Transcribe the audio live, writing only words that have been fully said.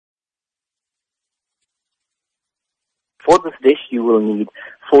For this dish, you will need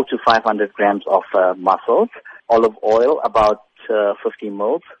 400 to 500 grams of mussels, olive oil, about 50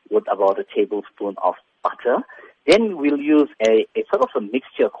 ml, with about a tablespoon of butter. Then we'll use a sort of a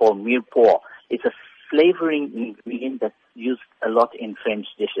mixture called mirepoix. It's a flavoring ingredient that's used a lot in French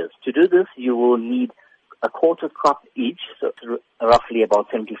dishes. To do this, you will need a quarter cup each, so roughly about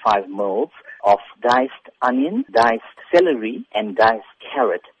 75 ml of diced onion, diced celery, and diced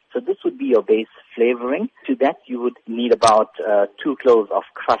carrot. So this would be your base flavoring. To that, you would need about 2 cloves of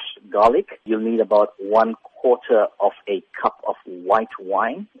crushed garlic. You'll need about 1/4 of a cup of white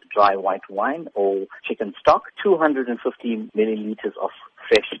wine, dry white wine or chicken stock, 250 milliliters of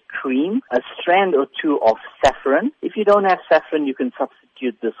fresh cream, a strand or two of saffron. If you don't have saffron, you can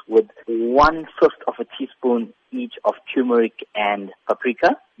substitute this with 1/5 of a teaspoon each of turmeric and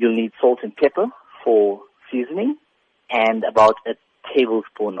paprika. You'll need salt and pepper for seasoning, and about a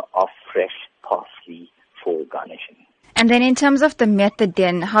tablespoon of fresh parsley for garnishing. And then in terms of the method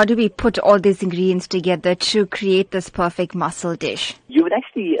then, how do we put all these ingredients together to create this perfect mussel dish? You would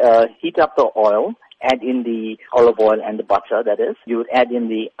actually heat up the oil, add in the olive oil and the butter, that is. You would add in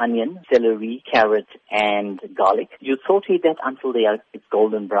the onion, celery, carrot, and garlic. You saute that until it's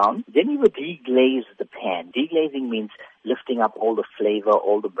golden brown. Then you would deglaze the pan. Deglazing means lifting up all the flavor,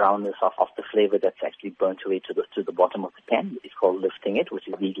 all the brownness of the flavor that's actually burnt away to the bottom of the pan. It's called lifting it, which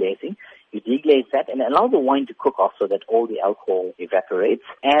is deglazing. You deglaze that and allow the wine to cook off so that all the alcohol evaporates.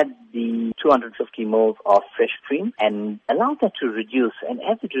 Add the 250 ml of fresh cream and allow that to reduce. And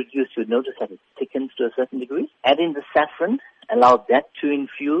as it reduces, you'll notice that it thickens to a certain degree. Add in the saffron, allow that to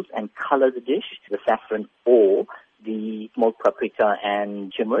infuse and color the dish, the saffron or the smoked paprika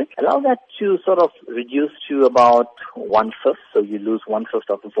and turmeric. Allow that to sort of reduce to about 1/5, so you lose 1/5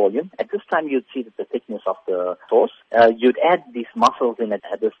 of the volume. At this time, you'd see that the thickness of the sauce. You'd add these mussels in at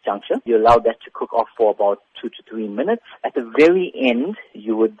this juncture. You allow that to cook off for about 2 to 3 minutes. At the very end,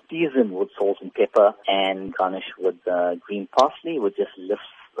 you would season with salt and pepper and garnish with green parsley, which just lifts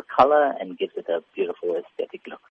the color and gives it a beautiful aesthetic look.